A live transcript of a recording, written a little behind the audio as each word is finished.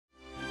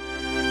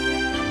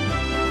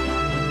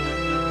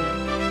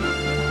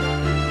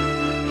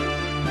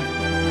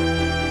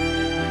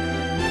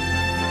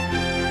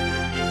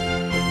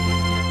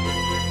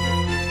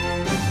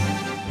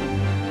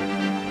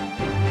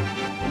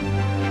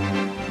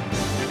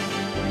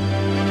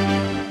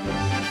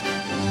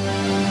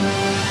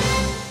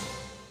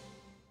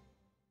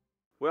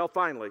Well,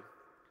 finally,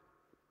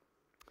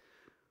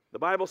 the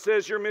Bible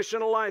says your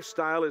missional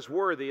lifestyle is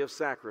worthy of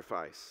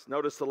sacrifice.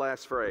 Notice the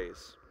last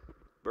phrase,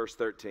 verse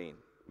 13.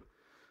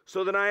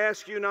 So then I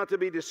ask you not to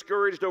be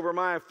discouraged over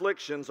my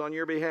afflictions on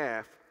your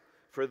behalf,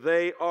 for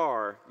they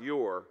are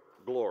your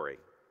glory.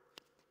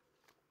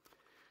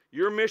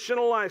 Your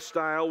missional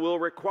lifestyle will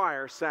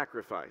require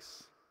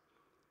sacrifice.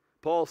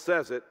 Paul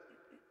says it.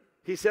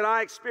 He said,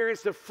 I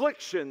experienced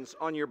afflictions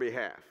on your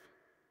behalf.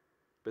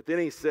 But then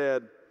he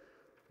said,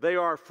 they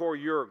are for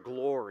your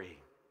glory.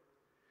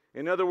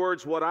 In other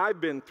words, what I've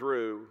been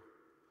through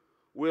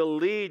will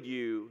lead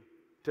you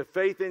to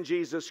faith in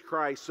Jesus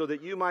Christ so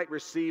that you might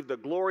receive the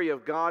glory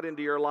of God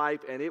into your life,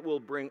 and it will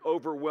bring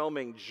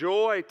overwhelming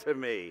joy to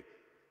me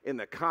in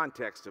the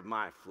context of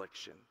my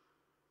affliction.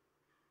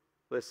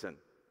 Listen,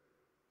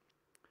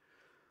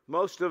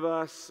 most of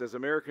us as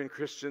American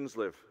Christians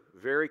live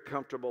very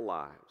comfortable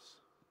lives.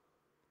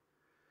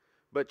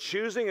 But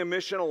choosing a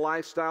missional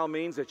lifestyle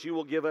means that you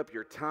will give up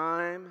your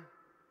time,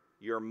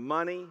 your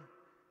money,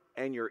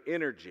 and your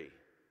energy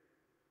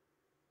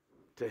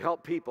to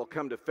help people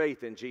come to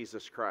faith in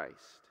Jesus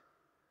Christ.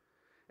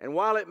 And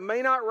while it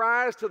may not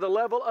rise to the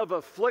level of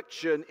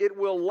affliction, it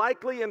will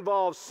likely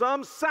involve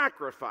some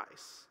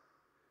sacrifice.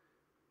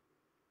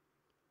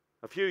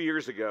 A few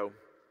years ago,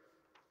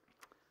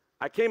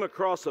 I came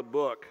across a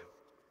book,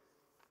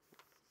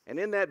 and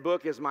in that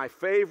book is my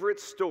favorite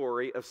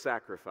story of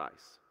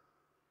sacrifice.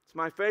 It's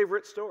my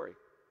favorite story.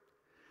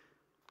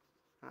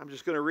 I'm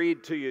just going to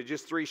read to you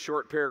just 3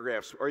 short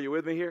paragraphs. Are you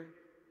with me here?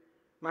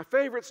 My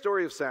favorite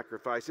story of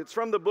sacrifice. It's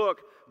from the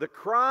book, The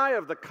Cry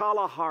of the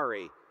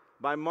Kalahari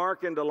by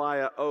Mark and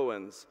Delia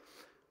Owens.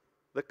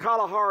 The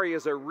Kalahari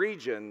is a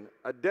region,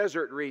 a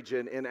desert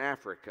region in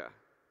Africa.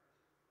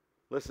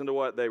 Listen to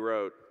what they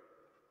wrote.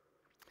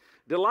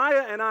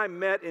 Delia and I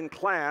met in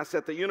class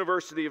at the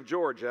University of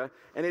Georgia,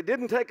 and it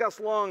didn't take us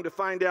long to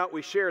find out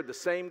we shared the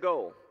same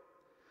goal.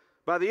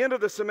 By the end of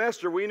the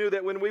semester, we knew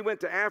that when we went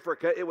to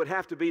Africa, it would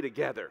have to be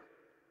together.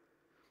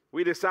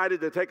 We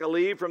decided to take a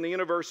leave from the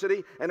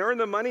university and earn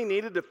the money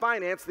needed to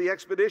finance the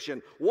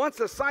expedition. Once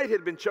a site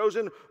had been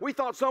chosen, we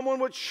thought someone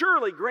would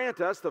surely grant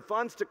us the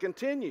funds to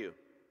continue.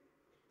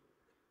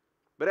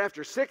 But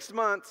after 6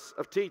 months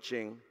of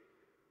teaching,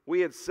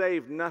 we had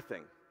saved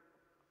nothing.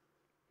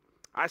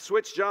 I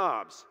switched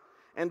jobs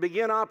and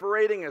began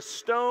operating a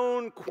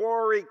stone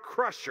quarry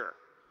crusher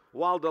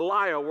while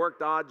Delia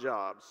worked odd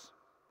jobs.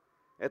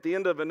 At the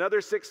end of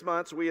another 6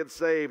 months, we had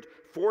saved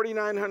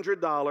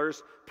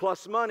 $4,900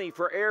 plus money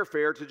for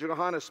airfare to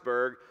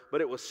Johannesburg,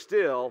 but it was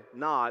still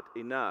not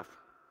enough.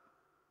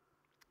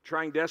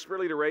 Trying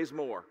desperately to raise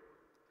more,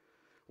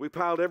 we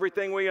piled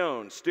everything we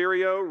owned,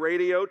 stereo,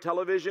 radio,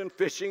 television,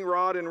 fishing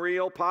rod and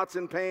reel, pots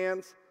and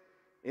pans,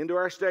 into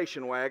our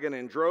station wagon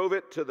and drove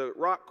it to the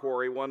rock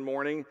quarry one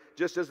morning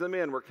just as the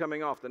men were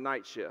coming off the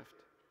night shift.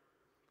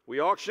 We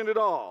auctioned it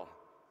all,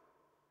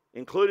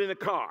 including the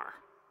car,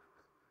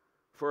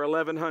 for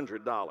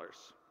 $1,100.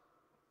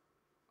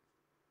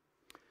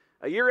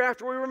 A year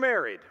after we were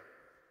married,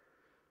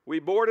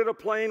 we boarded a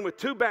plane with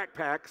 2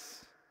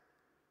 backpacks,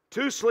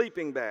 2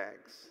 sleeping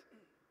bags,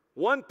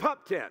 1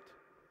 pup tent,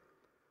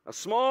 a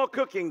small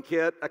cooking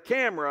kit, a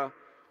camera,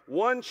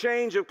 1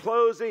 change of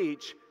clothes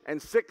each, and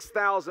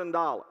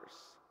 $6,000.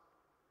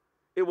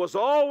 It was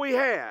all we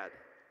had,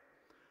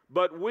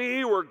 but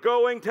we were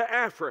going to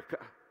Africa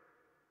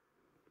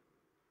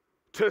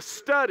to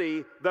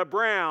study the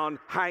brown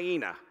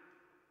hyena.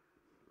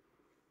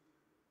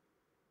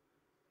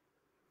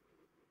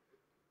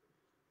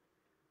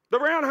 The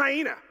brown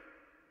hyena,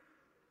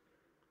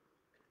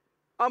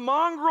 a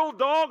mongrel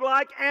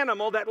dog-like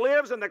animal that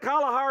lives in the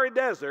Kalahari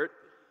Desert,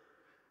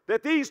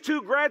 that these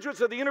 2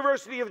 graduates of the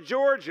University of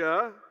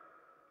Georgia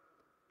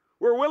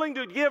were willing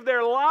to give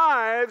their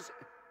lives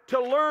to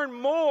learn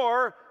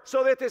more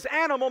so that this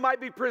animal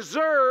might be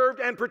preserved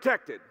and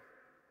protected.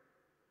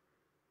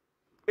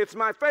 It's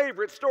my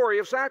favorite story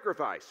of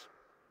sacrifice.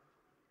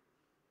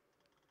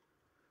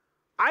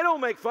 I don't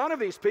make fun of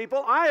these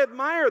people. I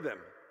admire them.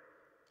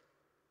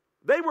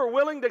 They were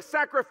willing to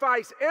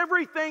sacrifice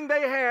everything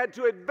they had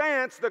to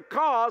advance the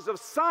cause of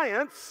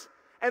science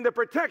and the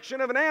protection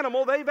of an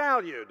animal they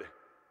valued.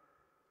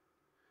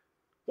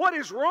 What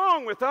is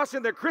wrong with us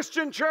in the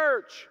Christian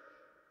church?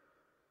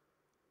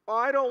 Well,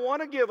 I don't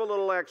want to give a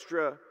little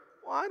extra.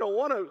 Well, I don't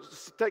want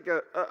to take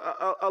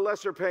a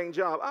lesser paying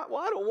job.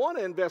 I don't want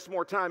to invest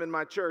more time in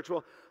my church.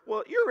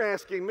 Well, you're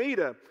asking me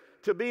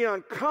to be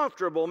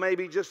uncomfortable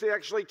maybe just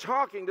actually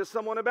talking to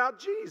someone about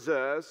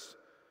Jesus.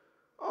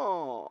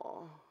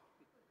 Oh.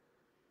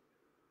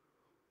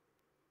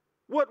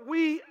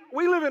 We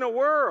live in a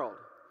world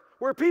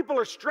where people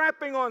are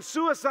strapping on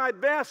suicide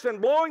vests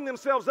and blowing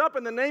themselves up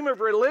in the name of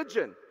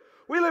religion.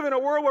 We live in a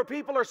world where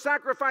people are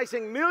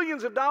sacrificing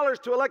millions of dollars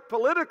to elect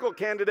political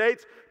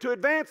candidates to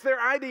advance their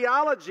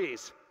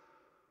ideologies.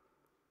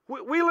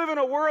 We live in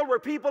a world where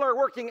people are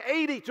working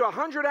 80 to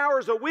 100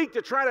 hours a week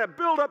to try to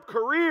build up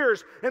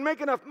careers and make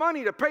enough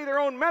money to pay their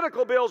own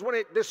medical bills when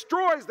it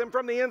destroys them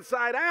from the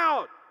inside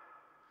out.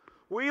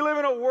 We live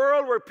in a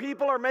world where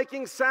people are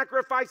making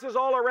sacrifices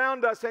all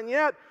around us, and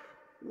yet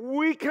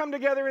we come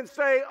together and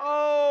say,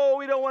 oh,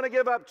 we don't want to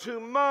give up too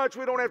much.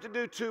 We don't have to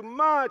do too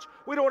much.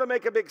 We don't want to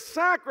make a big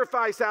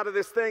sacrifice out of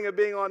this thing of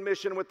being on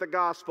mission with the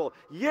gospel.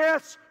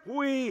 Yes,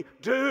 we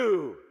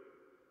do.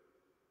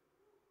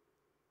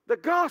 The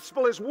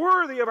gospel is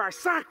worthy of our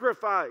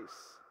sacrifice.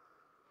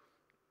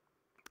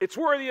 It's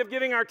worthy of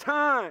giving our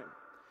time.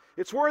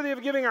 It's worthy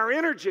of giving our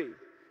energy.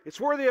 It's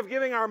worthy of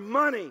giving our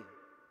money.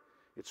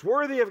 It's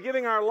worthy of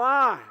giving our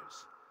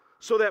lives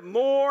so that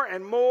more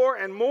and more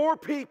and more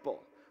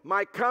people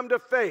might come to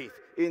faith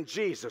in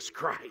Jesus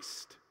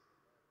Christ.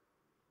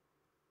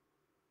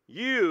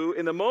 You,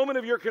 in the moment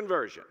of your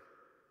conversion,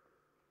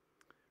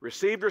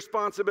 received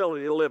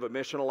responsibility to live a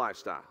missional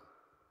lifestyle.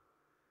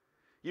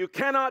 You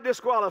cannot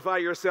disqualify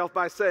yourself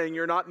by saying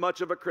you're not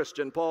much of a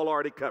Christian. Paul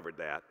already covered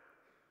that.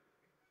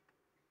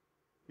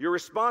 Your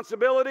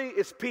responsibility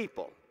is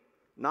people,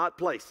 not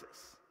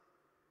places.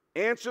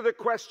 Answer the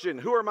question,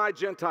 who are my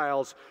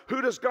Gentiles? Who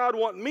does God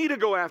want me to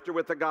go after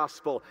with the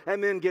gospel?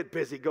 And then get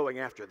busy going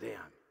after them.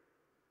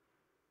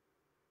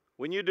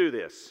 When you do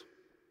this,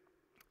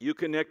 you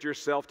connect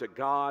yourself to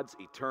God's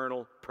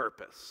eternal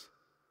purpose.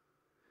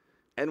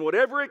 And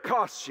whatever it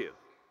costs you,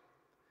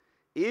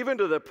 even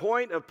to the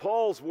point of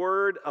Paul's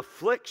word,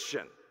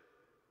 affliction,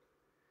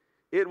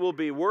 it will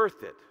be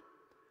worth it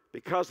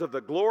because of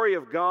the glory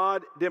of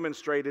God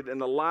demonstrated in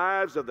the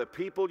lives of the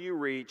people you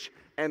reach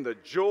and the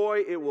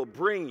joy it will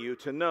bring you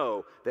to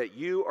know that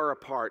you are a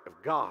part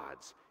of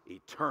God's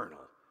eternal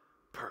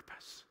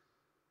purpose.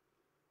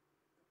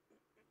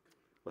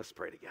 Let's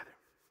pray together.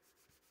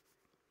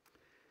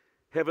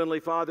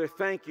 Heavenly Father,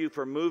 thank you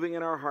for moving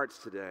in our hearts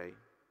today,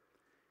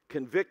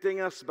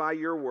 convicting us by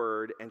your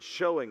word and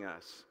showing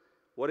us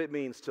what it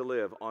means to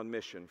live on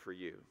mission for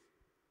you.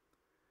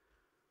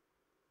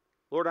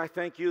 Lord, I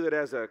thank you that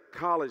as a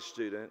college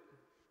student,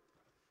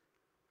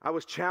 I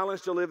was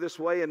challenged to live this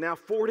way, and now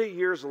 40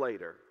 years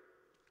later,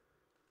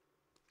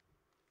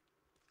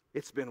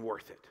 it's been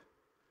worth it.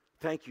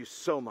 Thank you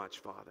so much,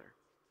 Father.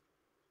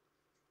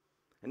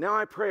 And now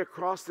I pray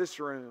across this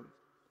room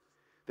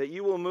that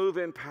you will move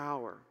in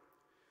power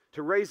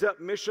to raise up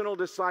missional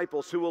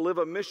disciples who will live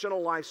a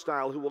missional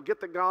lifestyle, who will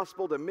get the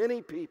gospel to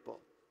many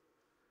people.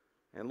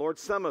 And Lord,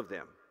 some of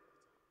them,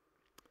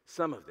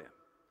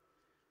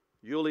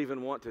 you'll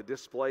even want to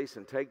displace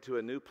and take to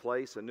a new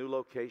place, a new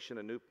location,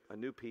 a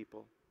new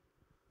people.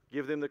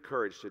 Give them the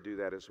courage to do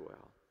that as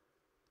well.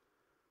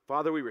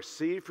 Father, we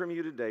receive from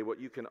you today what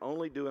you can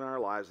only do in our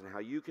lives and how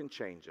you can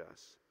change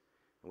us.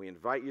 And we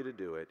invite you to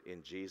do it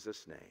in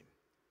Jesus' name.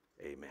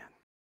 Amen.